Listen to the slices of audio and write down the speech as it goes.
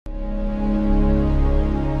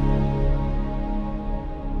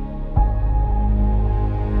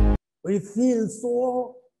We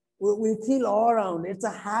feel we feel all around. It's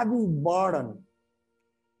a heavy burden.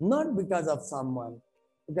 Not because of someone,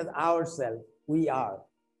 because ourselves, we are.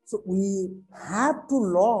 So we have to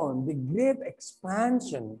learn the great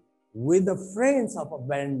expansion with the friends of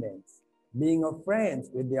abundance, being a friends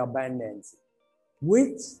with the abundance,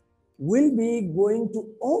 which will be going to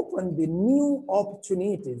open the new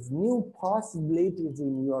opportunities, new possibilities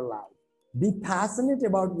in your life. Be passionate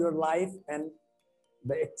about your life and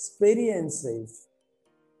the experiences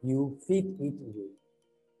you fit it with.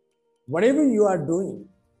 Whatever you are doing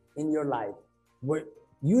in your life,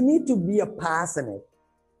 you need to be a passionate.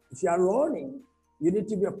 If you are learning, you need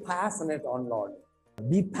to be a passionate on learning.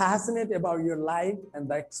 Be passionate about your life and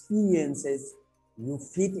the experiences you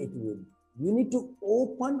fit it with. You need to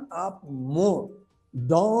open up more.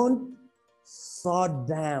 Don't shut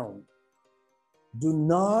down. Do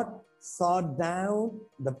not shut down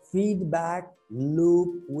the feedback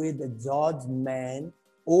loop with the judgment.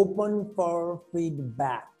 Open for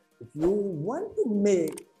feedback. If you want to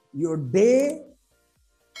make your day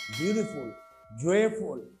beautiful,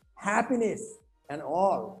 joyful, happiness, and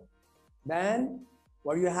all, then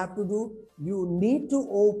what you have to do, you need to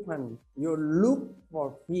open your loop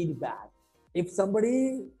for feedback. If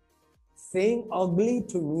somebody saying ugly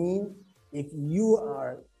to me, if you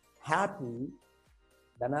are happy,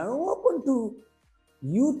 then I'm open to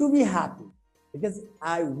you to be happy, because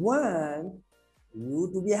I want you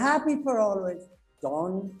to be happy for always.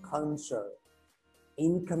 Don't cancel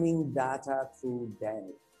incoming data through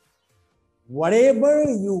damage. Whatever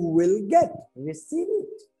you will get, receive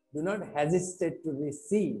it. Do not hesitate to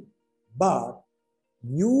receive, but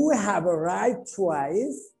you have a right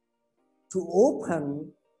choice to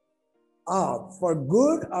open up for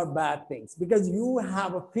good or bad things, because you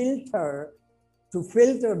have a filter to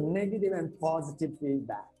filter negative and positive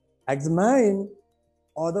feedback. Examine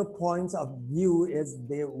other points of view as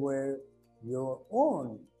they were your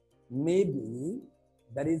own. Maybe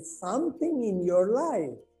there is something in your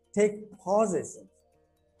life. Take possession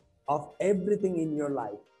of everything in your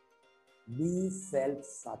life. Be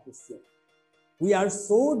self-sufficient. We are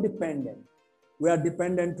so dependent. We are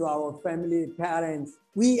dependent to our family, parents.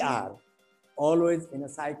 We are always in a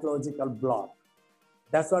psychological block.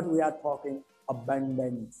 That's what we are talking,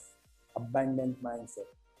 abundance, abundant mindset.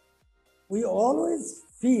 We always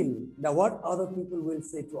feel that what other people will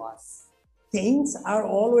say to us. Things are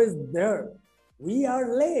always there. We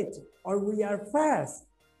are late or we are fast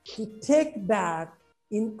to take that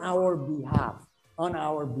in our behalf, on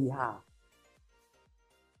our behalf.